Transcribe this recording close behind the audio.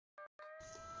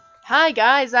Hi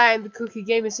guys, I am the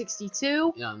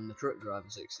TruckDriver62, Yeah, I'm the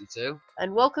TruckDriver62.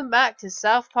 and welcome back to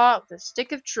South Park: The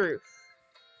Stick of Truth.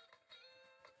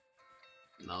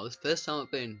 No, it's the first time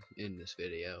I've been in this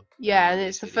video. Yeah, and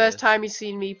it's the first time you've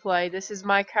seen me play. This is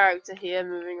my character here,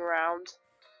 moving around.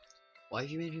 Why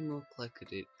have you made him look like an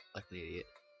idiot?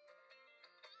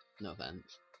 No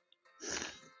offense.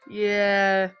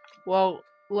 Yeah, well,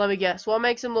 let me guess. What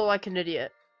makes him look like an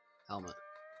idiot? Helmet.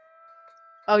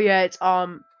 Oh yeah, it's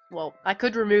well, I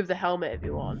could remove the helmet if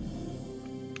you want.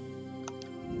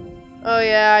 Oh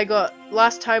yeah,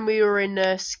 last time we were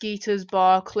in Skeeter's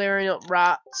bar clearing up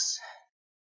rats.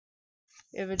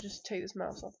 If I just take this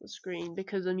mouse off the screen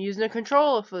because I'm using a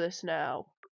controller for this now.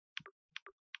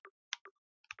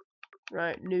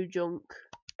 Right, new junk.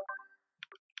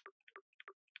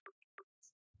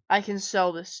 I can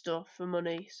sell this stuff for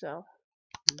money, so.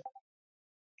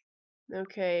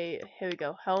 Okay, here we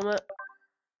go. Helmet.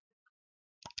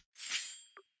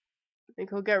 I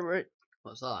think I'll get rid.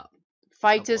 What's that?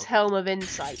 Fighter's Helm of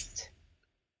Insight.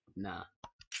 Nah.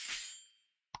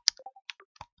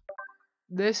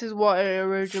 This is what it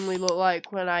originally looked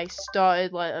like when I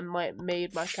started, and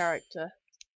made my character.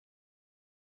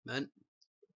 Man.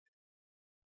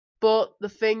 But the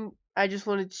thing, I just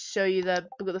wanted to show you that.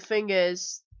 But the thing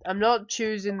is, I'm not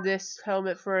choosing this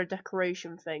helmet for a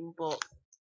decoration thing. But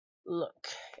look,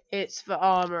 it's for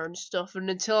armor and stuff. And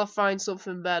until I find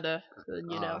something better, then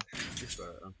you know.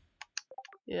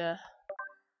 Yeah.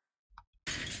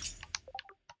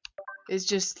 It's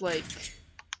just like.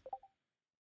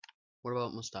 What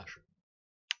about mustache?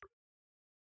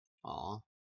 Aw.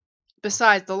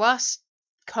 Besides, the last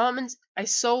Cartman's, I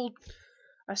sold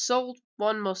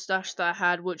one mustache that I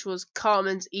had, which was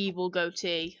Cartman's evil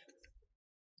goatee.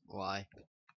 Why?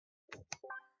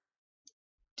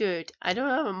 Dude, I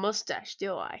don't have a mustache,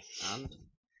 do I? And?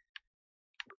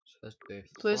 It's supposed to be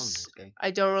Plus, fun, okay? I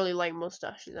don't really like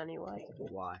mustaches anyway.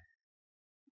 Why?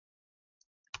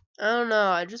 I don't know,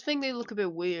 I just think they look a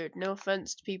bit weird. No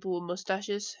offense to people with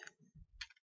mustaches.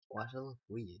 Why does it look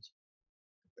weird?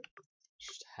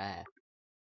 Just hair.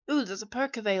 Ooh, there's a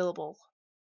perk available.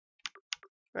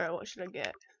 Right, what should I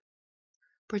get?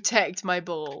 Protect my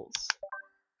balls.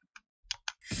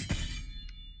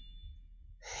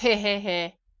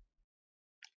 Hehehe.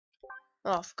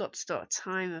 Oh, I forgot to start a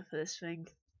timer for this thing.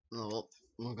 Oh, well,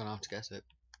 I'm gonna have to guess it.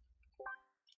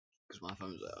 Because my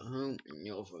phone's at home and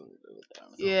your phone's over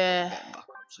there. Yeah. Back up,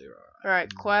 so you're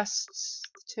Alright, quests,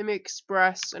 Timmy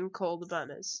Express, and Call the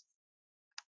Banners.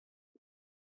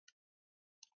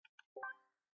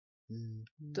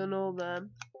 Done all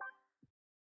them.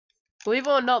 Believe it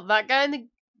or not, that guy in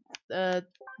the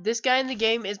this guy in the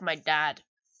game is my dad.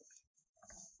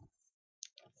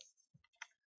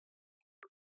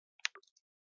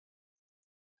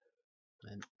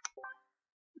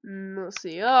 Let's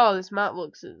see. Oh, this map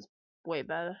looks way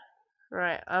better.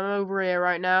 Right, I'm over here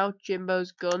right now.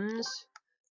 Jimbo's guns.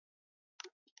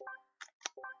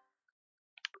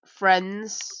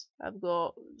 Friends. I've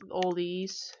got all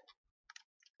these.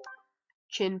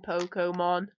 Chin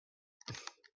Pokemon.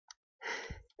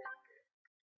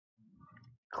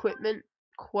 Equipment,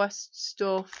 quest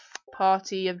stuff,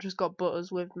 party. I've just got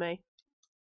Butters with me.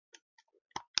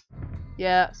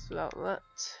 Yeah, that's about that.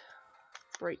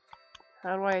 Break.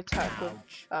 How do I attack with?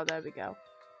 Oh, there we go.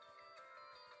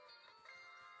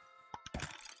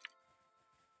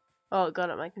 Oh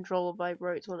god, my controller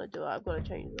vibrates when I do it. I've got to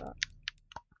change that.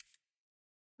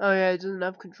 Oh yeah, it doesn't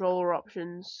have controller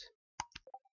options.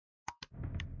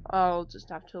 I'll just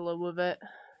have to live with it.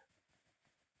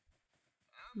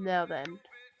 Now then,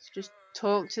 let's just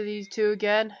talk to these two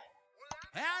again.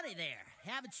 Howdy there.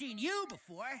 Haven't seen you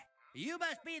before. You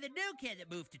must be the new kid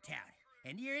that moved to town.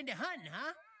 And you're into hunting,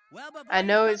 huh? Well, but I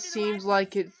know it seems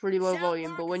like it's pretty low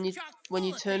volume, but when you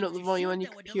turn up the volume on your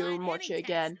computer and watch it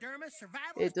again,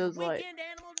 it does like,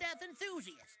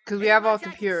 because we have our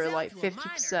computer like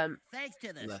 50%.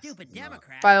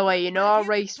 By the way, you know our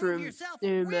race room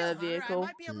vehicle,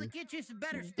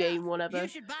 game, whatever.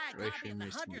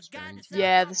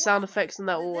 Yeah, the sound effects on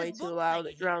that were way too loud.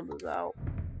 It drowned us out.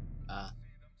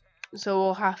 So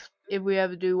we'll have, if we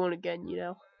ever do one again, you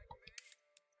know.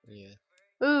 Yeah.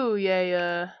 Ooh,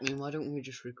 yeah. I mean, why don't we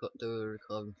just do a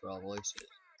recording for our voices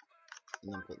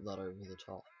and then put that over the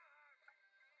top?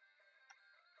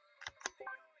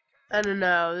 I don't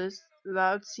know,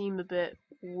 that would seem a bit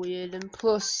weird, and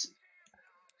plus,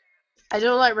 I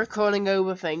don't like recording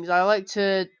over things. I like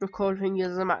to record things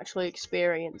as I'm actually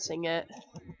experiencing it.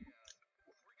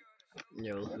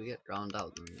 Yeah, well, if we get drowned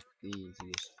out, then it's the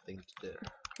easiest thing to do.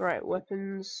 Right,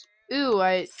 weapons. Ooh,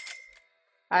 I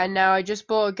And now I just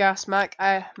bought a gas mask.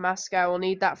 I will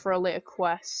need that for a later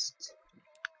quest.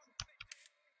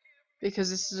 Because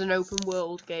this is an open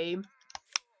world game.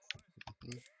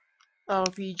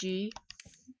 RPG.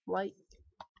 Like.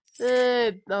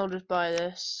 I'll just buy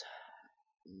this.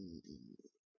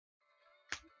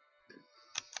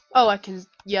 Oh, I can.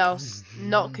 Yeah,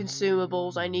 not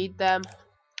consumables. I need them.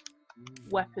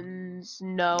 Weapons,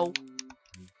 no.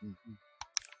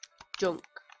 Junk.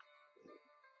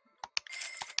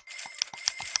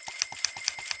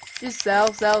 Just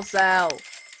sell, sell, sell.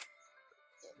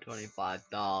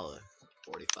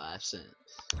 $25.45.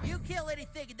 You kill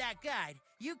anything in that guide,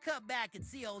 you come back and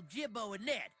see old Jimbo and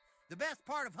Ned. The best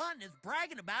part of hunting is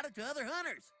bragging about it to other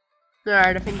hunters.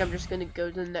 Alright, I think I'm just gonna go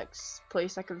to the next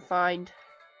place I can find.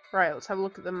 Right, let's have a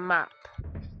look at the map.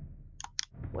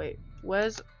 Wait,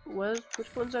 which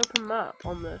one's open map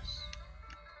on this?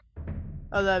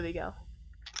 Oh, there we go.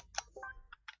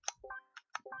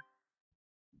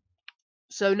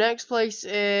 So next place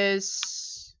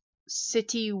is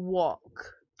City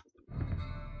Walk.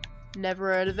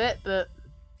 Never heard of it, but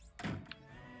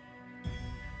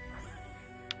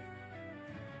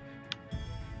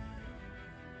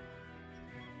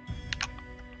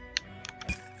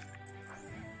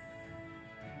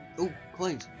Oh,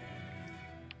 coins.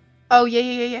 oh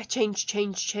yeah.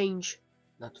 Change.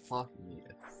 That's parking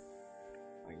meter.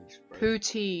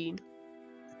 Poutine.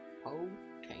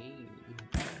 Cocaine.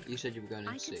 You said you were going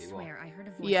to see what? I heard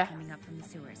a voice Yeah. coming up from the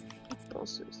sewers. It's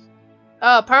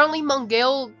Oh, apparently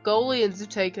Mongolians have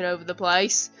taken over the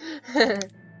place.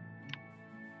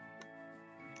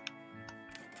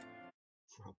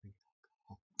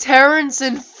 Terrence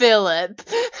and Philip.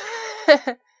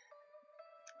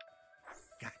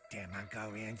 Goddamn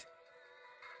Mongolians.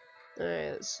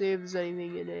 Alright, let's see if there's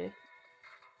anything in here.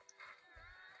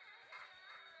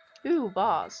 Ooh,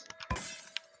 bars.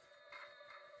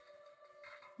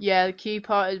 Yeah, the key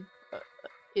part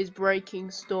is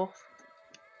breaking stuff.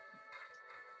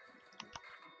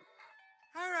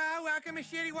 Hello, welcome to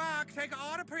Shitty Walk. Take an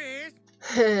order, please.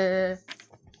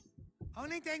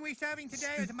 Only thing we're serving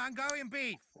today is Mongolian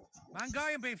beef.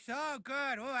 Mongolian beef, so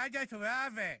good. Oh, I just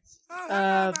love it. Oh,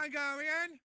 hello,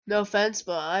 Mongolian. No offense,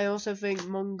 but I also think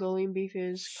Mongolian beef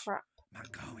is crap.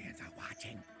 Mongolians are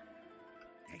watching.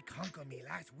 They conquered me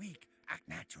last week. Act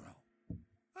natural.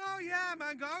 Oh, yeah,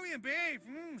 Mongolian beef.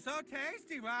 So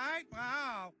tasty, right?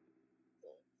 Wow.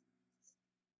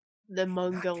 The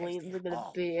Mongolians are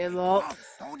gonna beat him up.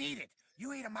 Don't eat it.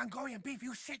 You eat a Mongolian beef,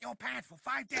 you shit your pants for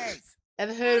 5 days.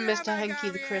 Ever heard of Yeah, Mr. Hanky the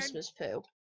Mongolian. Christmas poo?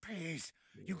 Please,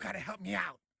 you gotta help me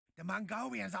out. The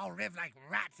Mongolians all live like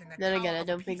rats in the Then tower again, I of a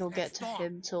don't think piece I'll get next to door.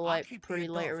 him till I'll like keep the pretty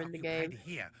adults later in the occupied game.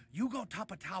 Here. You go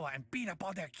top a tower and beat up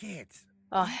all their kids.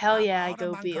 Oh Beat hell up yeah, I all the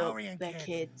go beat up Mongolian their Then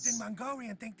kids.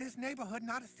 Mongolian think this neighborhood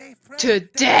not a safe place. To They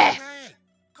get death! away.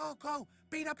 Go,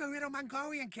 beat up the little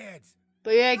Mongolian kids.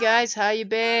 But yeah, guys, how you Hello,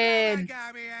 been?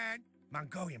 Mongolian.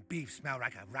 Mongolian beef smell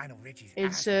like a Rhino Richie's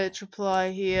Insert reply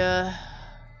here.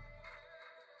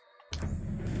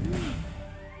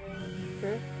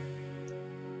 Okay.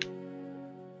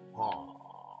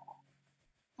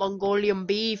 Mongolian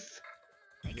beef.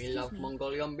 We love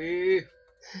Mongolian beef.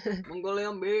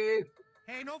 Mongolian beef.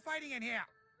 Hey, no fighting in here.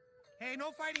 Hey,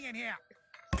 no fighting in here.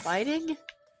 Fighting?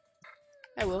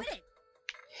 I will. Quit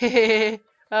it.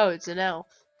 Oh, it's an elf.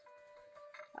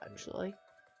 Actually.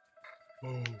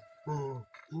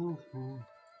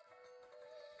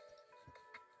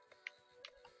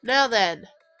 Now then,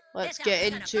 let's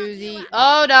get into the.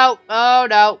 Oh no! Oh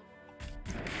no!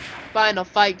 Fine, I'll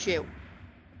fight you.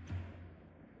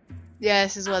 Yeah,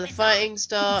 this is where the fighting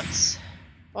starts.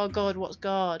 Oh god, what's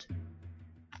God?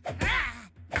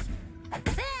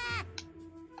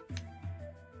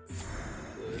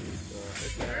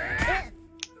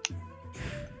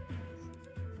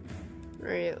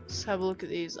 Right, let's have a look at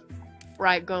these.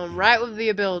 Right, going right with the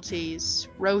abilities.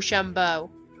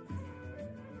 Rochambeau.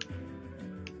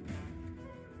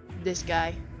 This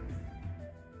guy.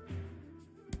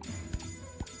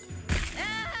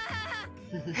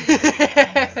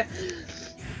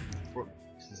 Bro,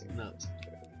 this is nuts.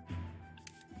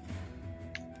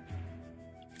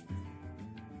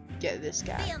 Get this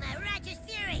guy. Feel my righteous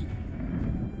fury.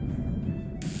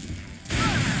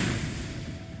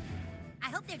 I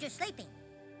hope they're just sleeping.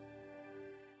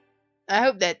 I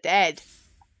hope they're dead.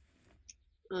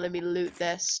 Let me loot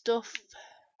their stuff.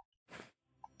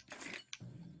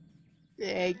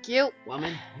 Thank you.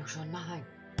 Woman, you shall nothing.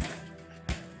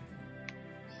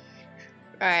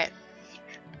 Alright.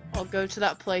 I'll go to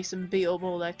that place and beat up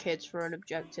all their kids for an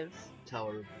objective.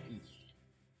 Tower of Peace.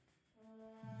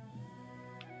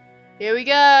 Here we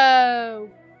go!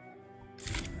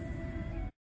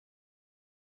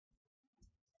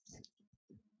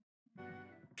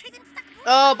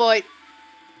 Oh boy.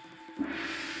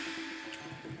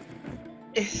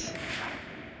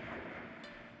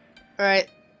 Alright,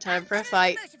 time for a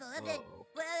fight.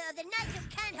 The Knights of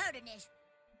Canhurterness.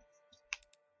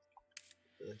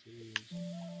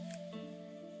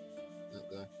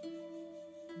 Okay.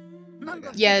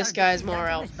 Yeah, this guy's more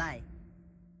elf.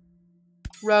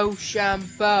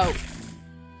 Rochambeau.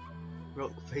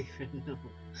 Rock, paper, no.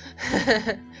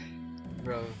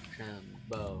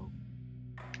 Rochambeau.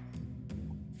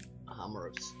 Hammer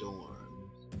of Storms.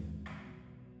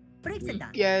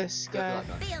 Yes, guy.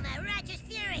 Feel my righteous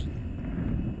fury.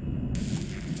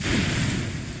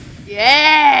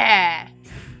 Yeah!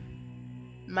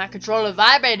 My controller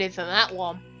vibrated from that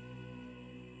one.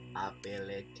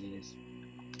 Abilities.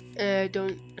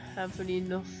 Don't have any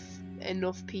enough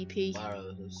PP.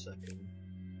 Barrows a second.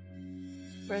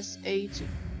 Press A to.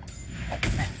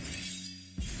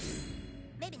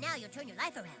 Maybe now you'll turn your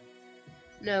life around.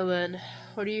 No then.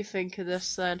 What do you think of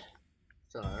this then?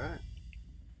 It's alright.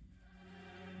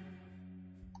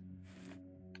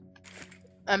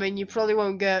 I mean, you probably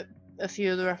won't get a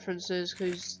few of the references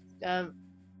because I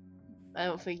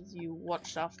don't think you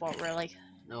watched that far really.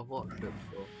 No, I've watched it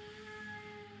before.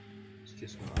 It's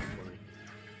just not that funny.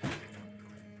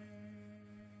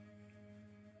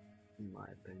 In my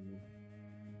opinion.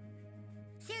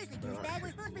 Seriously, douchebag,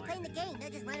 we're supposed to be playing the game,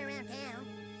 not just running around town.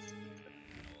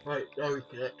 Right, now we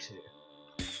can exit.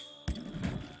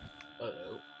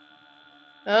 Uh-oh.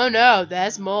 Oh no,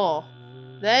 there's more.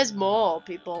 There's more,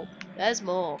 people. There's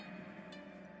more.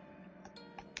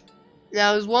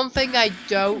 Now, there's one thing I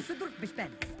don't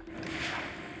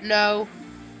know,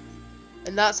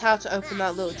 and that's how to open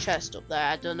that little chest up there.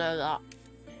 I don't know that.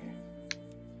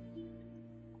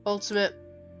 Ultimate.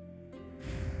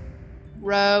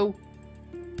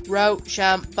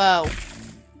 Rochambeau.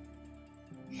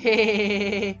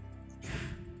 Hehehe.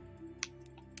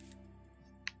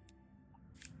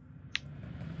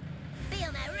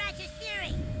 Feel my righteous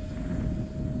fury.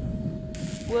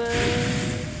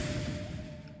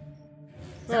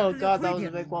 Oh god, that was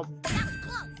a big one. That was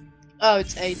close. Oh,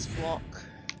 it's A to block.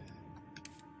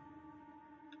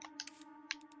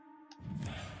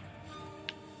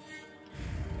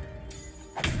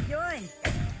 Join.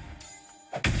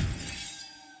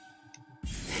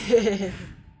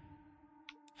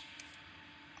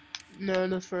 No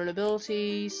enough for an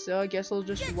ability, so I guess I'll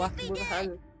just whack him with a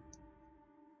hammer.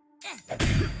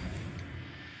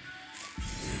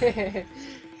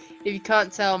 If you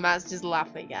can't tell, Matt's just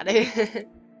laughing at it.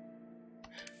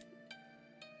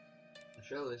 The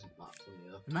show isn't that funny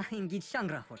though.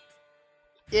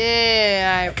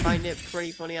 Yeah, I find it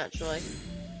pretty funny actually.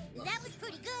 That was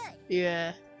pretty good.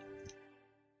 Yeah.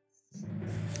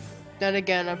 Then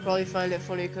again, I probably find it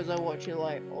funny because I watch it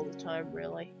like all the time,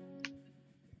 really.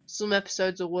 Some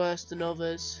episodes are worse than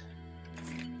others.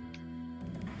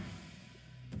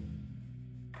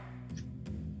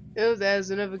 Oh,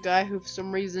 there's another guy who for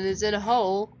some reason is in a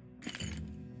hole.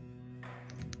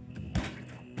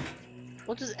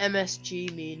 What does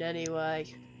MSG mean anyway?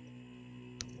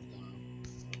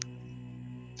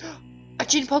 A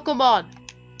Gene Pokemon!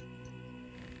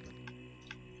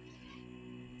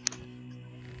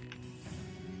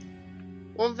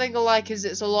 One thing I like is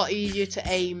it's a lot easier to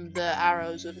aim the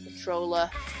arrows with a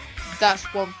controller. That's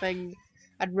one thing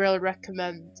I'd really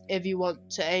recommend if you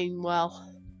want to aim well.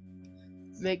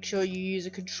 Make sure you use a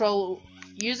control.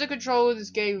 Use a controller with this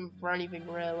game for anything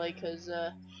really, because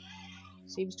it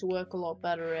seems to work a lot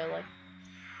better really.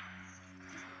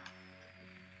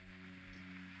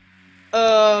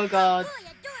 Oh god.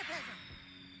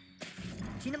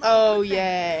 Oh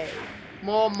yay.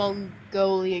 More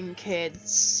Mongolian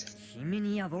kids.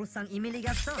 Son of a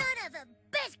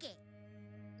biscuit.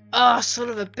 Oh, son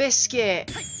of a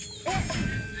biscuit.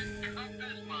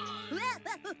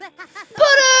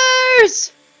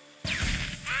 Butters!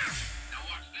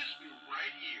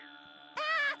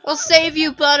 I'll save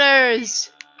you,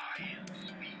 Butters!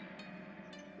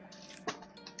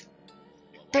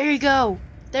 There you go.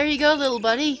 There you go, little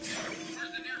buddy.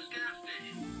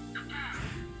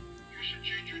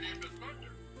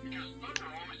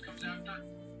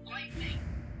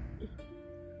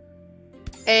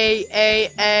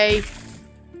 A.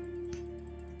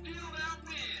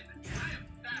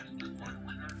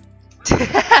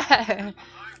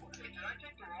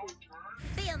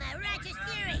 Feel my righteous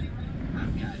fury.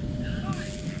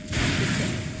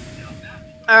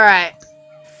 Alright.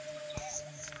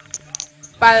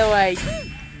 By the way,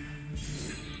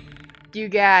 you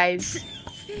guys.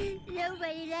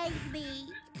 Nobody likes me.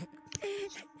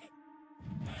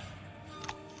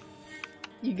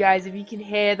 You guys, if you can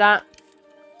hear that.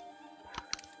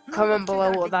 Comment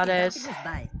below what that is.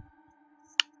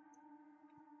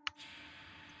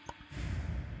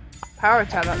 Power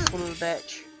attack, that son of a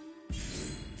bitch.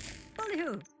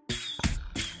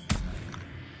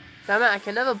 Damn it, I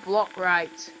can never block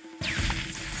right.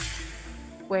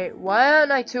 Wait, why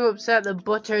aren't I too upset that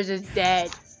Butters is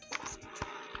dead?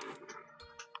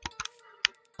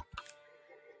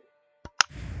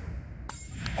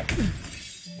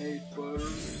 Hate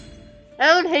Butters. I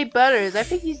don't hate Butters. I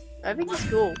think he's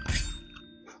cool.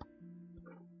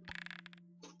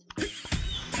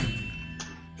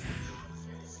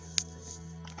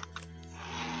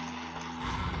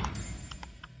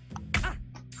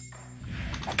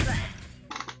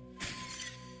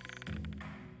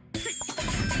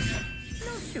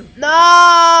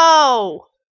 No!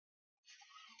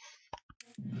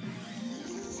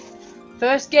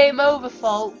 First game over,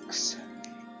 folks.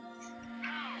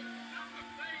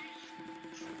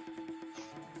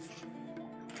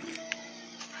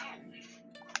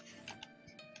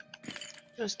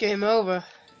 First game over.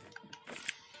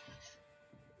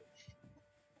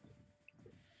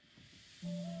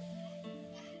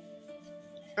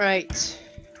 Right.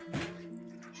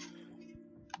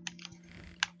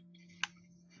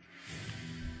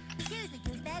 Excuse me,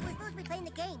 douchebag. We're supposed to be playing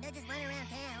the game, not just running around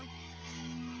town.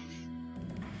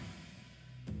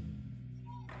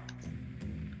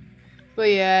 But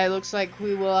yeah, it looks like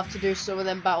we will have to do some of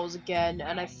them battles again.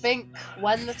 And I think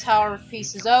when the Tower of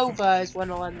Peace is over is when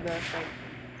I'll end the thing.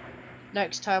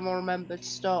 Next time I'll remember to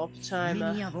start up the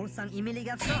timer.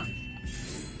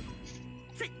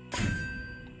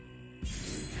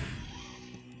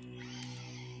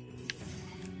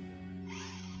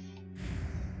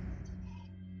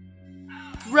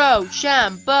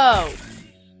 Rochambeau!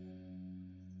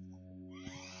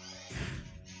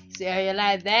 See how you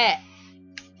like that?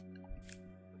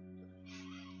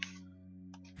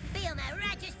 Feel my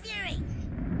righteous fury.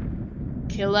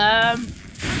 Kill him!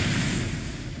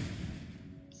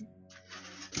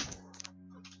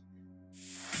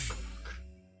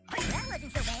 That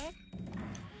wasn't so bad.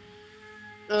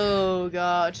 Oh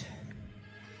god.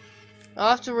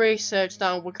 I'll have to research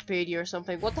that on Wikipedia or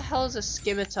something. What the hell is a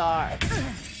scimitar?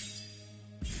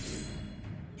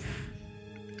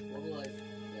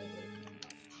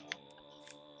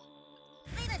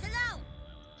 Leave us alone.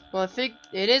 Well, I think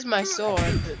it is my sword.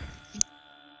 But...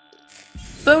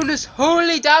 Bonus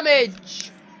holy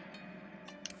damage!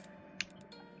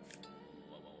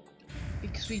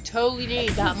 Because we totally need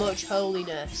that much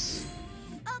holiness.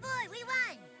 Oh boy, we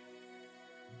won.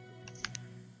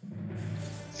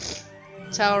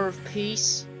 Tower of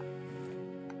Peace.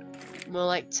 More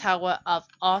like Tower of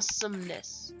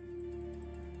Awesomeness.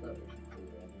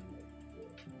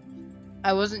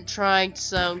 I wasn't trying to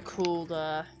sound cool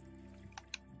there.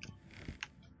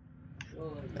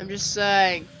 I'm just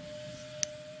saying.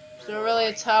 It's not really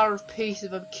a Tower of Peace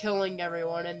if I'm killing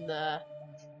everyone in there.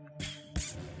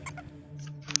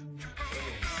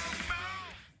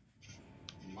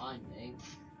 My name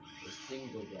is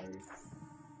Dingleberry.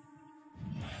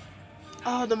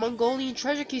 Oh, the Mongolian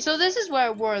treasure key. So this is where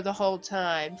it were the whole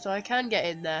time. So I can get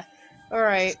in there.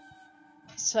 Alright.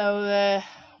 So,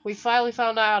 we finally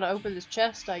found out how to open this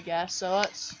chest, I guess. So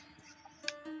let's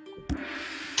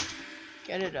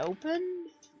get it open.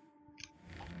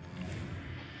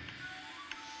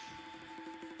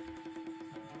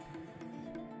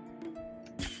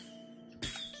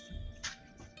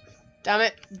 Damn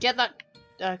it. Get that.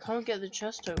 I can't get the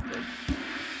chest open.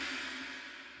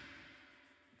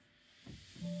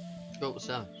 Go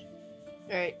upstairs.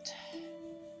 Right.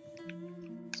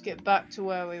 Let's get back to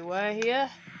where we were here.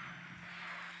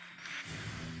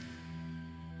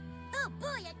 Oh boy,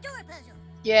 a door puzzle.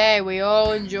 Yay, we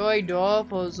all enjoy door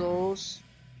puzzles.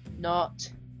 Not.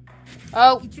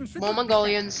 Oh, more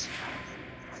Mongolians.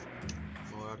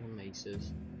 More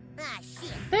maces. Ah,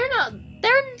 shit.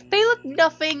 They look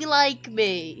nothing like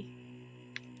me.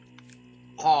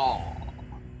 Oh.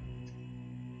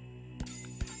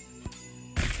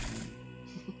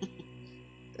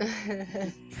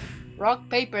 Rock,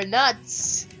 paper,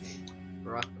 nuts.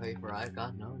 Rock, paper, I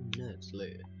got no nuts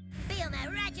left. Feel my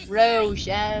righteous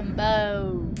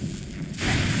Rochambeau.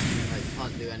 Right, you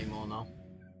can't do any more now.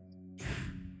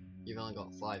 You've only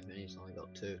got 5 minutes, only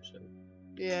got 2, so.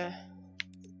 Yeah.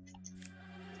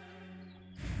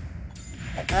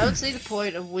 I don't see the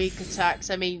point of weak attacks.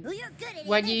 I mean, Well, you're good at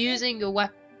when it, you're ain't you? using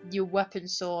your weapon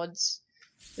swords,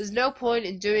 there's no point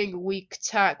in doing a weak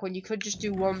attack when you could just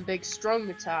do one big strong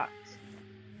attack.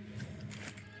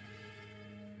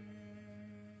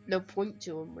 No point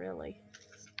to them, really.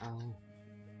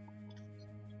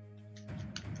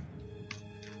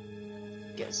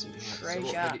 get some So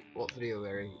treasure. what video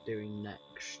are we doing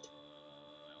next?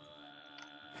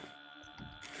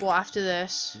 Well, after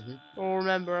this, Mhm. well,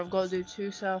 remember, I've got to do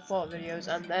 2 self-fought videos,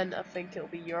 and then I think it'll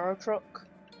be Euro Truck.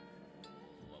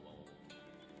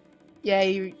 Yeah,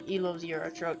 he loves Euro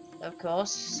Truck, of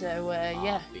course. So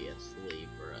yeah, Obviously,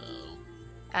 bro.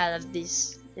 I love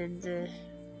this. And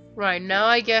right now,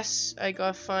 I guess I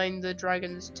gotta find the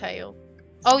dragon's tail.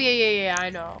 Oh yeah. I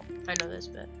know this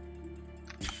bit.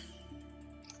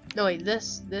 No wait,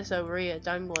 this over here,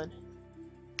 dangling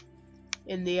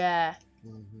in the air,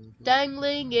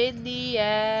 dangling in the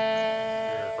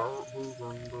air.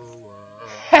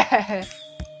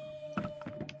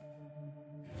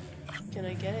 Can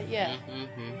I get it? Yeah.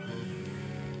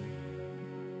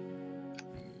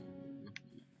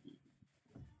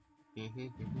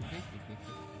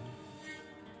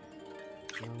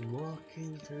 I'm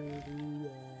walking through the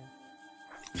air.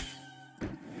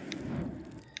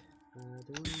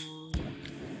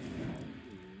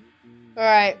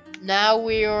 Alright, now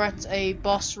we are at a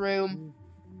boss room.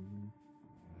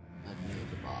 I need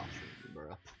the bathroom,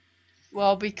 bro.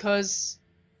 Well, because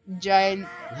giant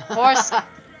horse. No.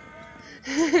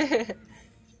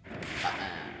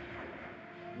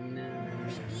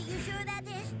 You sure about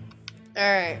this?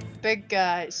 Alright, big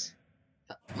guys.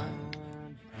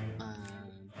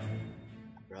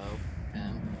 Bro,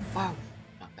 wow,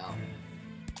 knocked out.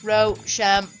 Row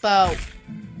shampoo.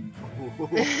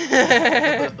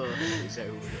 It's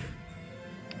over.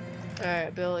 Alright,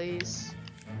 abilities.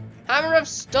 Hammer of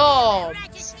Storm.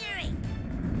 Righteous Fury.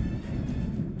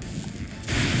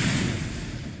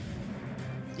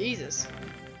 Jesus.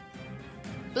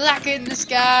 Black in the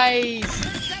skies.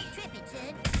 Strike tripping,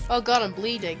 son. Oh god, I'm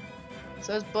bleeding.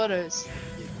 So's Butters.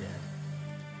 You're dead.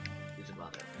 He's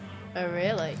about it. Oh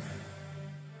really?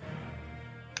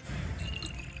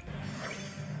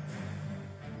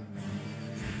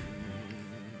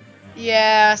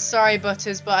 Yeah, sorry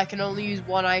Butters, but I can only use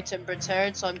 1 item per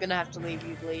turn, so I'm gonna have to leave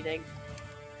you bleeding.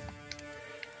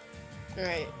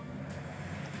 Alright.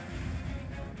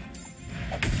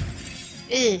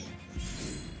 Ugh.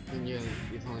 And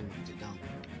you've only knocked it down.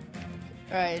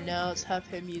 Alright, now let's have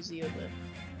him use the other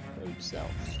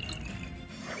himself.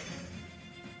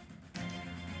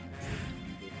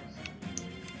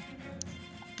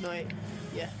 No, wait.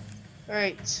 Yeah.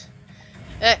 Alright.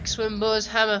 X-Wimbo's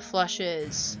hammer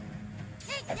flashes.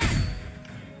 Take that.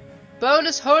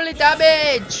 Bonus holy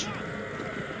damage!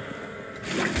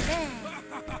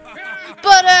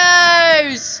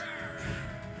 Butters!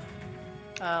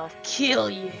 I'll kill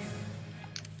you.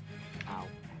 Ow.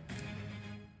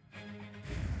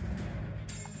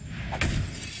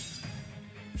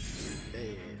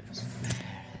 Yes.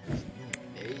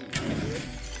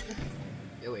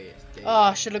 Yo ass. Oh,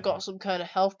 I should have got some kind of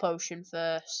health potion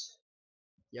first.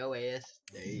 Yo ass.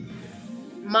 Hey.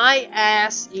 My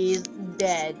ass is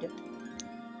dead.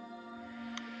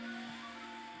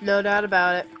 No doubt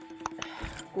about it.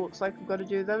 Looks like we've got to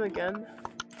do them again.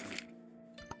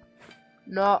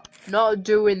 Not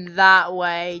doing that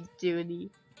way, doing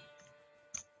the...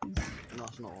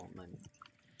 That's not what I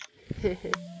meant.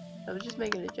 I was just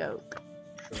making a joke.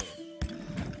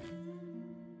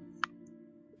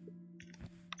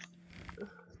 Sure.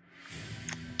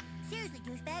 Seriously,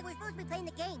 douchebag, we're supposed to be playing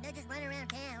the game, not just running around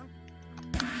town.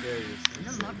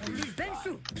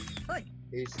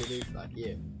 He's the douchebag,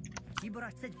 yeah.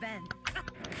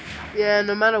 Yeah,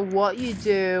 no matter what you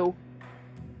do,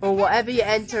 or whatever you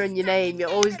enter in your name,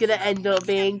 you're always gonna end up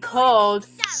being called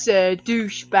Sir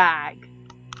Douchebag.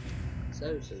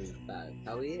 So douchebag,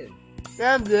 how are you?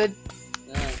 I'm good.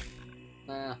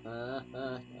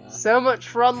 So much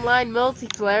for online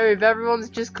multiplayer if everyone's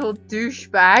just called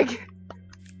Douchebag.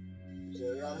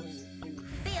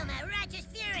 Feel my righteous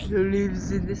fury. Who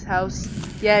lives in this house?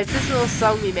 Yeah, it's this little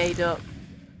song we made up.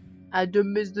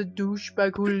 Adam is the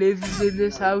douchebag who lives in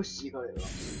this house. You got it wrong.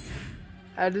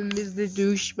 Adam is the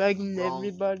douchebag and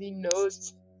everybody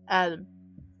knows. Adam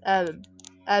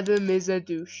is a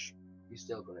douche. You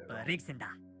still got it wrong.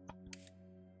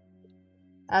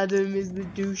 Adam is the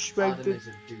douchebag. Adam is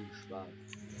a douchebag.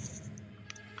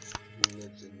 Who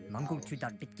lives in the house. Adam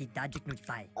is a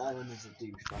douchebag. Adam is a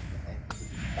douchebag.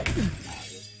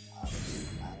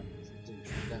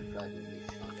 Don't try to make me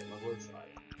try to get my words right.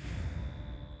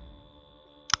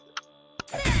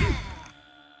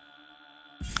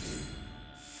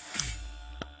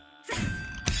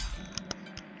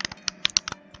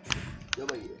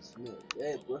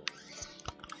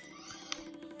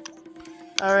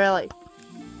 Oh really?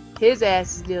 His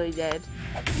ass is nearly dead.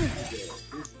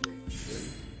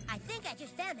 I think I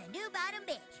just found a new bottom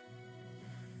bitch.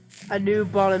 A new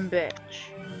bottom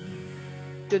bitch.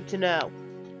 Good to know.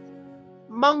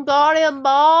 Mongolian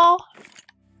ball.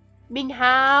 Ming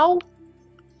Hao.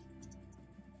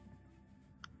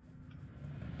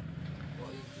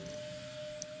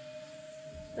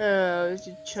 Oh, it's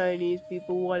just Chinese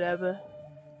people, whatever.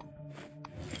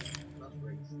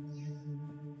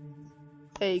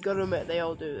 Hey, you gotta admit, they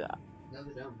all do that. No,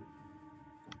 they don't.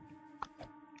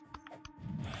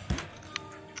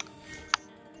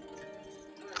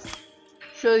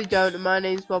 Sure they don't, and my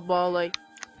name's Bob Marley.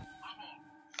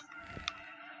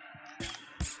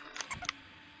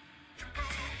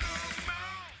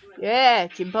 Yeah,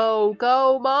 Chimpo,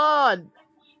 come on!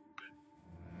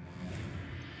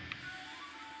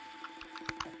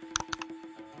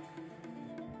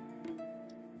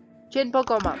 Chinpo,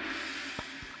 come on.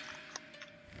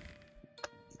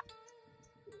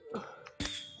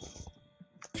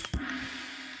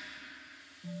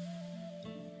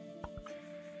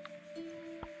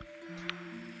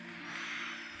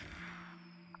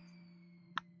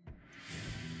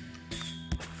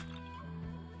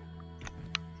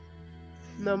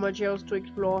 Not much else to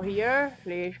explore here.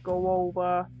 Let's go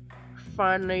over.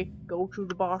 Finally, go to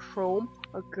the bathroom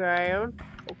again.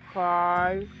 Okay.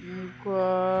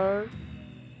 Okay.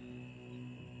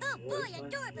 Oh boy, a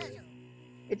door puzzle.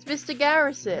 It's Mr.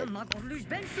 Garrison.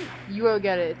 You won't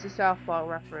get it. It's a South Park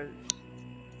reference.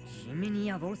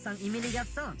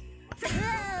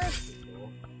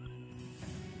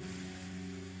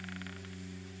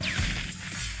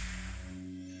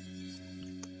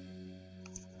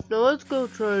 Now let's go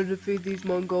try to defeat these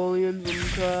Mongolians,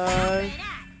 okay?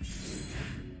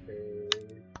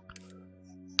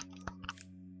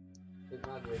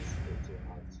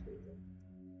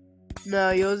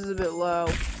 No, yours is a bit low.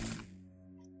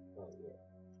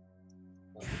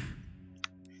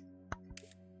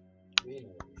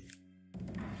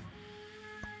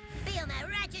 Feel my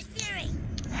righteous fury.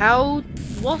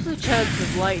 What's the chance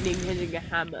of lightning hitting a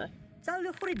hammer?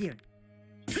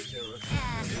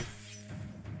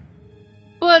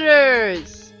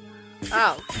 Butters!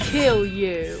 I'll kill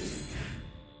you!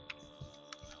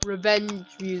 Revenge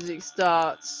music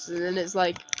starts, and then it's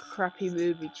like crappy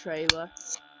movie trailer.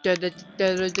 So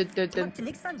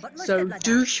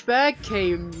douchebag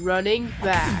came running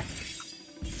back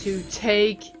to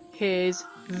take his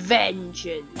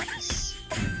vengeance.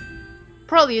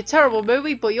 Probably a terrible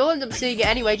movie, but you'll end up seeing it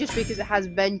anyway just because it has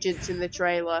vengeance in the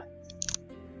trailer.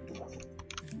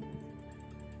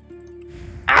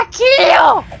 I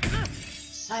kill!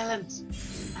 Silence!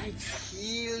 I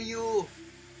kill you!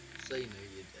 So you know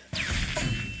you're dead.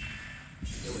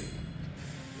 No, wait.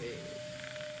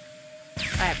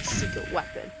 I have a secret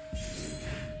weapon.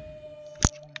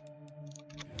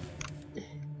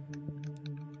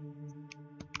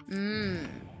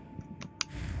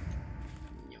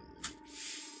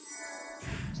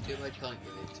 Still, I can't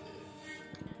give it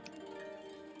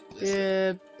to.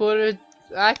 Yeah, but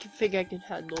I think I can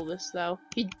handle this though.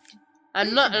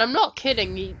 I'm not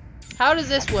kidding. How does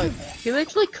this work? He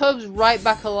literally comes right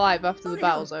back alive after the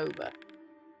battle's over.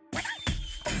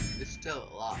 It's still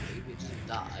alive. He doesn't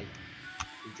die.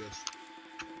 He just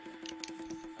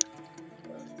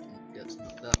gets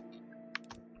knocked out.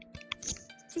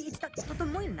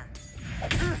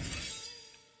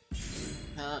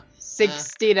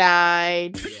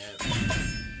 69. Yeah.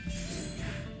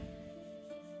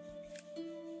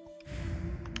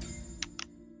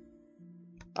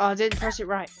 Oh, I didn't press it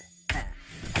right.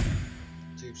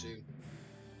 Too soon.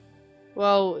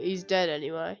 Well, he's dead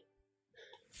anyway.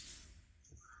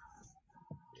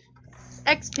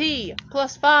 XP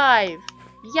plus 5.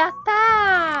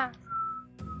 Yatta!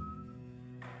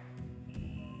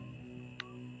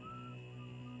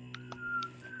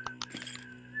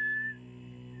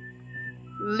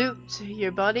 Loot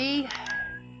your body.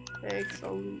 Thanks,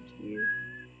 I'll loot you.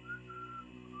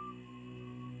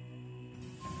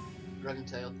 Dragon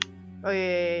tail. Oh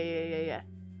yeah.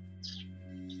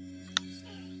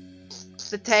 It's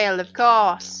the tail, of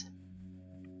course.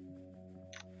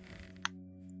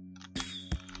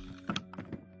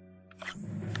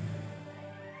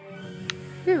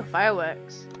 Ooh,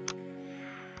 fireworks.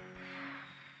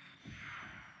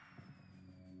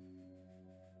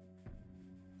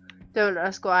 Don't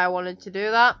ask why I wanted to do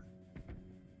that.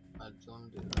 I just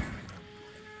want to do that.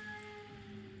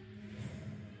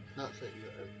 That's it, you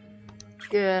got it.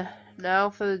 Yeah, now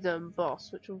for the dumb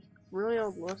boss, which was really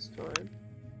odd last time.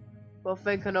 But I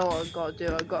think I know what I've got to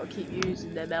do. I've got to keep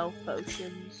using them elf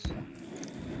potions.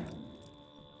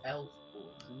 Elf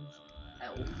potions?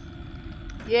 Elf?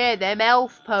 Yeah, them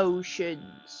elf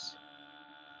potions.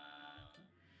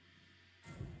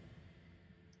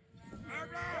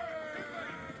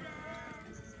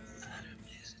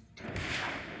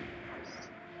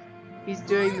 He's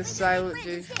doing the silent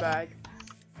douchebag.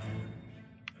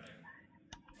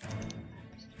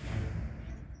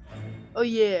 Oh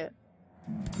yeah.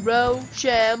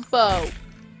 Rochambeau.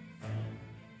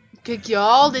 Kick you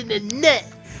all in the net.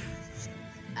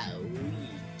 Ow.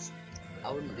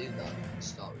 I wouldn't do that to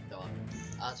start with Dawn.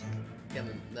 I'd give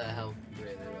them their health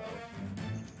really low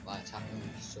by attacking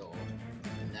with the sword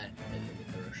and then hit them with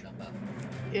the Rochambeau.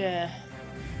 Yeah.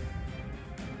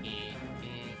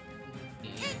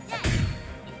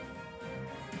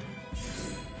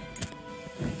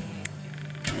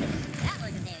 That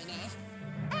wasn't very nice.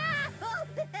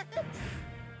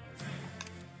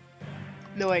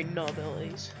 No wait, no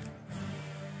abilities.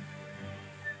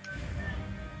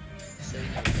 So you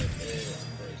know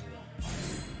poison on.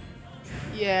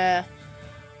 Yeah.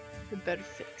 We better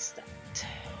fix that.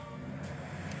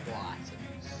 What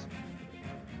items?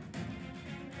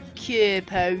 Cure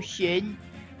potion.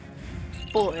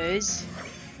 Butters.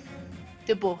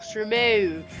 The bus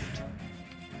removed.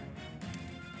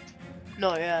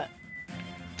 Not yet.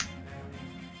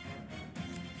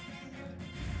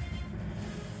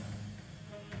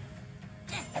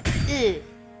 Ugh.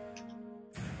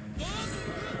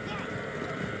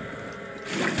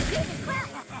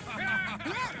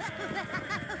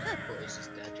 Butters is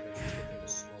dead. Give him a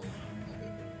sword.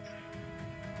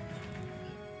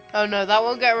 Oh no, that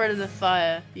won't get rid of the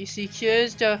fire. You see,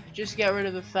 cures don't just get rid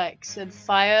of effects, and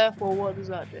fire, well, what does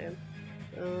that do?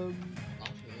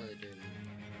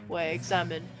 Wait,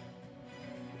 examine.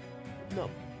 No,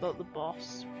 not the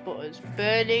boss. Butters.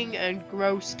 Burning and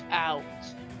grossed out,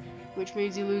 which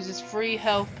means he loses 3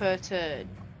 health per turn.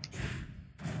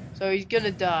 So he's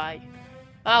gonna die.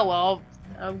 Ah well,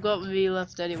 I've got V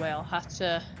left anyway. I'll have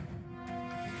to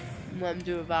let him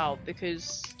do without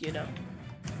because, you know.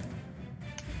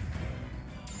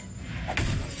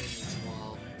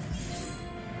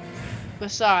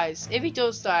 Besides, if he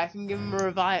does die, I can give him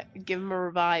a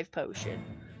revive potion.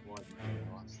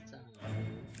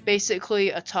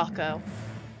 Basically a taco.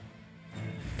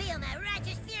 Feel my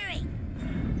righteous fury.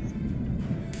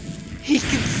 He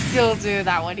can still do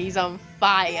that when he's on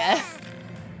fire.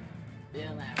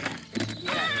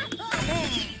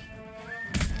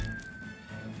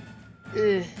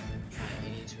 Ugh.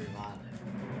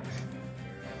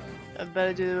 I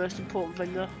better do the most important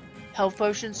thing though. Health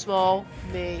potion small,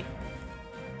 me.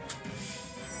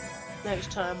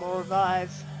 Next time I'll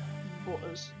revive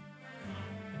Butters.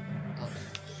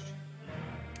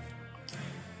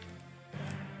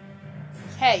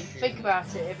 Hey, think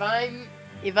about it.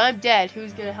 If I'm dead,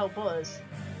 who's gonna help Butters?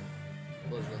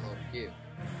 Butters will help you.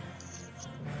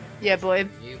 Yeah, but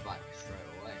You back straight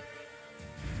away.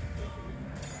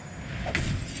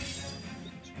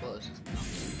 Butters is not.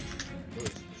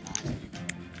 Butters is nice.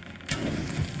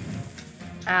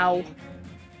 ow.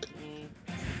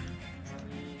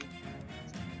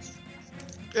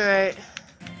 Alright.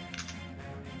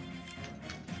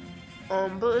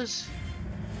 Butters.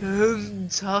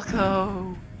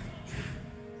 Taco.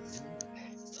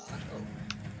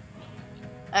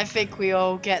 I think we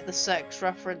all get the sex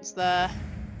reference there.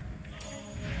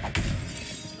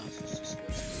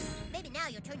 Maybe now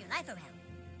you'll turn your life around.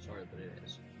 Sorry, but it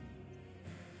is.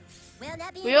 Well,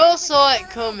 that being We all saw it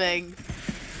coming.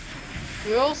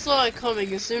 We all saw it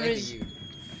coming as soon as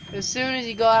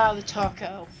he got out of the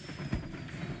taco.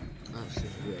 That's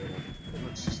just weird.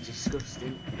 That's just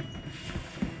disgusting.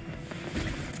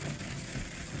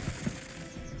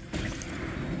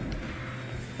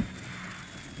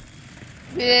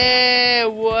 Yeah,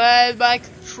 why my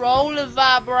controller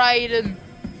vibrating?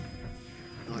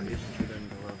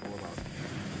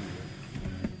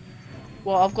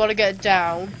 Well, I've got to get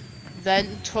down, then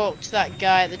talk to that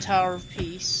guy at the Tower of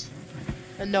Peace,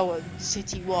 and know a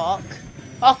city walk.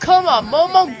 Oh, come on, more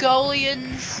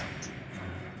Mongolians!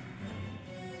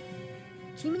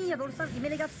 Ding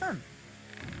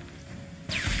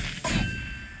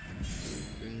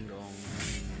dong.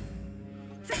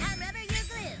 I'm rubber, you're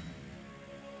glue.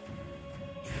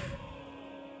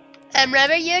 I'm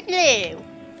rubber, you glue.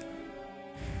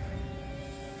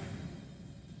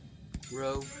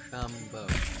 Rochambeau.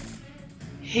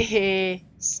 Hehe,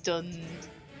 stunned.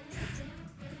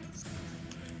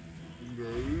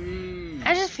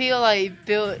 I just feel like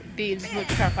beating as much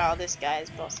crap out of this guy as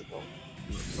possible.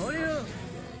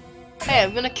 Hey,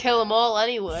 I'm gonna kill them all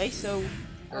anyway, so...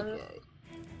 Okay.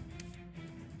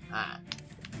 Ah.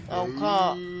 Oh,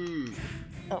 come.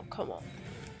 Oh, come on.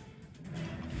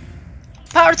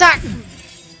 Power attack!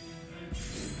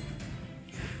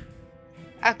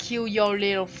 I'll kill your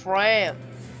little friend.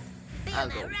 I'll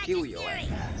go kill your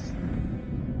ass.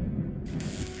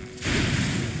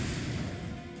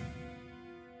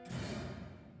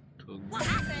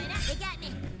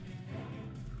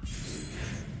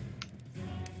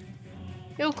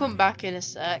 He'll come back in a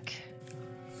sec.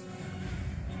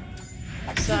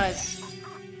 Besides,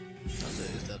 That's it,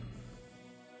 he's dead.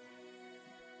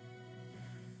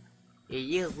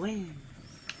 You win.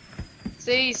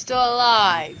 see, he's still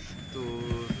alive.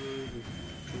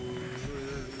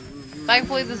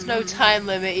 Thankfully, there's no time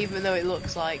limit, even though it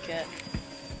looks like it.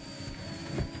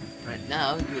 Right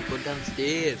now, you go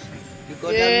downstairs. You go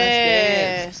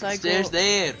Yes, down I the stairs. go- Stairs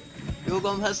there. You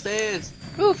go upstairs.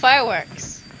 Ooh,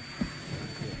 fireworks.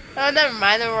 Oh, never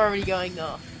mind, they're already going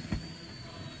off.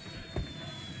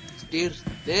 Stairs.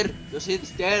 There. You see the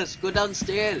stairs. Go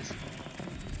downstairs.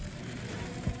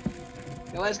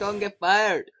 Your ass gonna get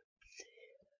fired.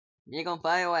 You're gonna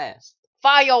fire ass.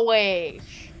 Fire wave.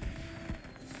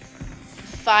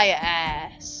 Fire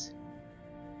ass.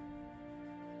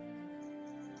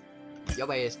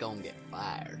 Your ass gonna get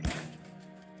fired.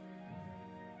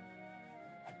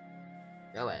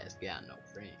 Your ass got no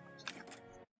friends.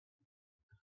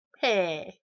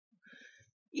 Hey.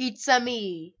 It's a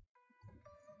me.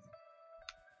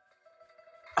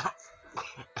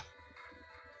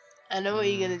 I know what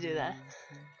you're gonna do there.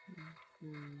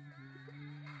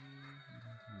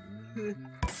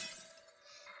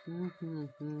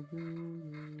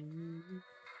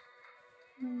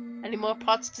 Any more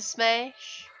pots to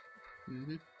smash?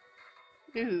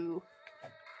 Ooh.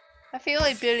 I feel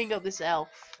like building up this elf.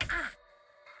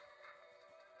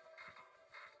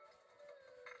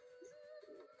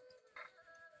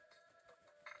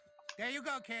 There you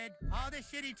go, kid. All this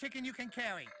shitty chicken you can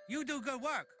carry. You do good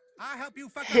work. I'll help you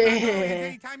fuck up Mongolians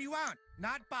anytime you want.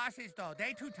 Not bosses, though.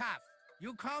 They too tough.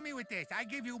 You call me with this. I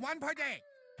give you 1 per day.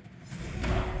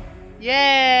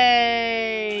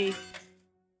 Yay!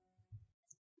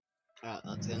 Alright,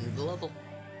 that's the end of the level.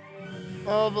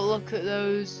 Oh, but look at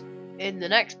those in the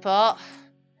next part.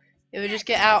 If we just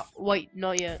get out. Wait,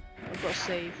 not yet. I've got to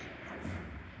save.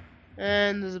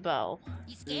 And there's a bell.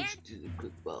 You scared? Let's do the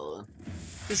quick ball.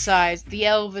 Besides, the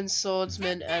elven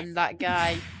swordsman and that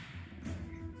guy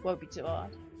won't be too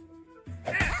hard.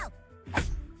 Help!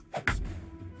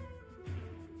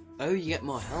 Oh, you get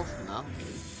more health now.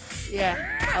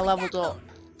 Yeah, I leveled up.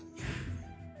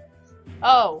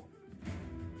 Oh,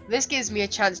 this gives me a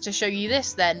chance to show you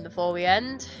this then before we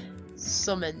end.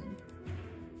 Summon.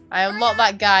 I unlocked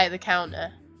that guy at the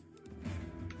counter.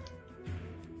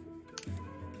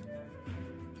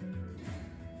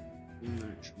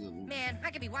 Man,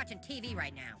 I could be watching TV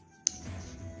right now.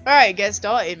 Alright, get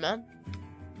started, man.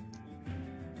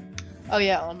 Oh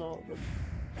yeah, I know.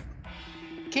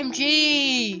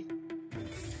 Kimchi!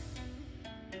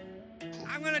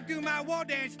 I'm gonna do my war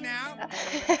dance now.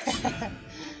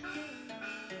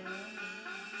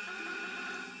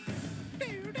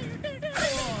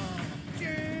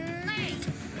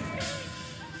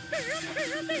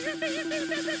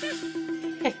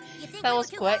 That was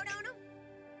quick.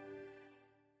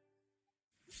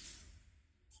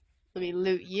 Let me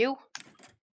loot you.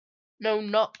 No,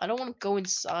 not. I don't want to go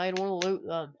inside. I want to loot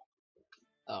them.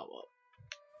 Oh, well.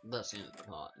 That's the end of the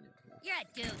part. You're a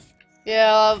douche.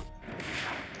 Yeah,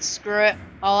 screw it.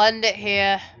 I'll end it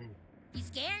here. You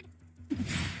scared?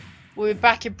 We'll be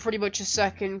back in pretty much a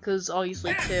second, because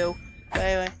obviously 2. But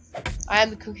anyway, I am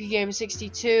the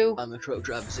TheTruckDriver62, I'm the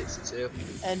TheTruckDriver62.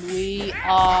 and we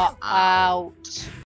are out.